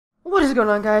What is going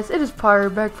on, guys? It is Pyre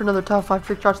back for another top 5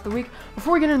 trick shots of the week.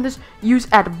 Before we get into this, use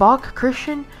 @Bach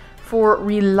Christian for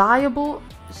reliable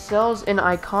sells in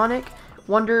iconic,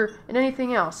 wonder, and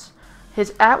anything else.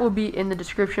 His will be in the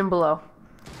description below.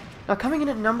 Now, coming in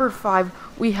at number 5,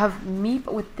 we have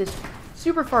Meep with this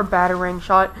super far batarang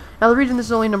shot. Now, the reason this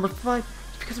is only number 5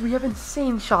 is because we have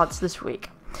insane shots this week.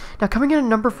 Now, coming in at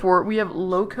number 4, we have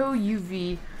Loco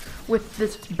UV with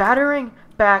this batarang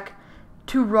back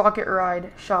to rocket ride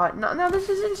shot. Now this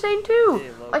is insane too.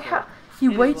 Like how he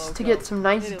waits to get some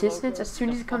nice distance. As soon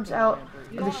as he comes out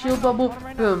of the shield bubble,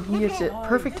 boom, he hits it.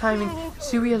 Perfect timing.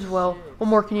 Sui as well. What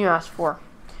more can you ask for?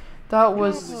 That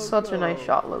was such a nice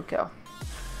shot, Loco.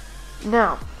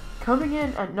 Now, coming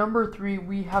in at number 3,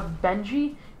 we have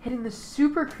Benji hitting the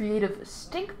super creative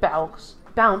stink bounce,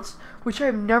 which I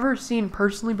have never seen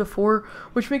personally before,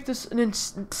 which makes this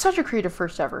such a creative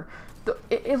first ever.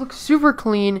 It looks super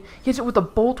clean. He hits it with a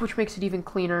bolt, which makes it even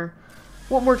cleaner.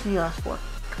 What more can you ask for?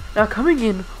 Now, coming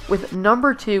in with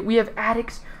number 2, we have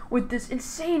Addicts with this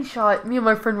insane shot. Me and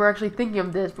my friend were actually thinking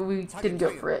of this, but we didn't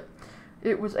go for it.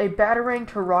 It was a batarang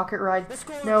to rocket ride.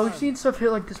 Now, we've seen stuff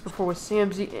hit like this before with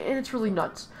Samzy, and it's really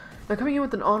nuts. Now, coming in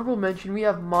with an honorable mention, we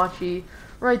have Machi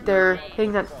right there,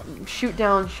 hitting that shoot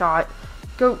down shot.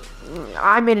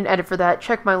 I made an edit for that.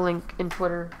 Check my link in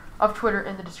Twitter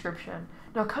in the description.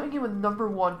 Now, coming in with number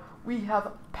 1, we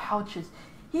have Pouches.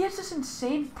 He has this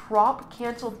insane prop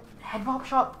canceled head bop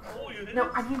shot. Now,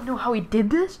 I didn't know how he did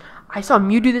this. I saw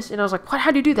Mew do this, and I was like, what?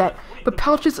 How'd you do that? But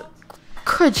Pouches,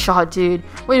 good shot, dude.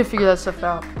 Way to figure that stuff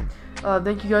out.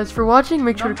 Thank you guys for watching.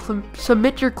 Make sure to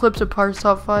submit your clips of Pyre's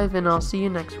Top 5, and I'll see you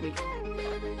next week.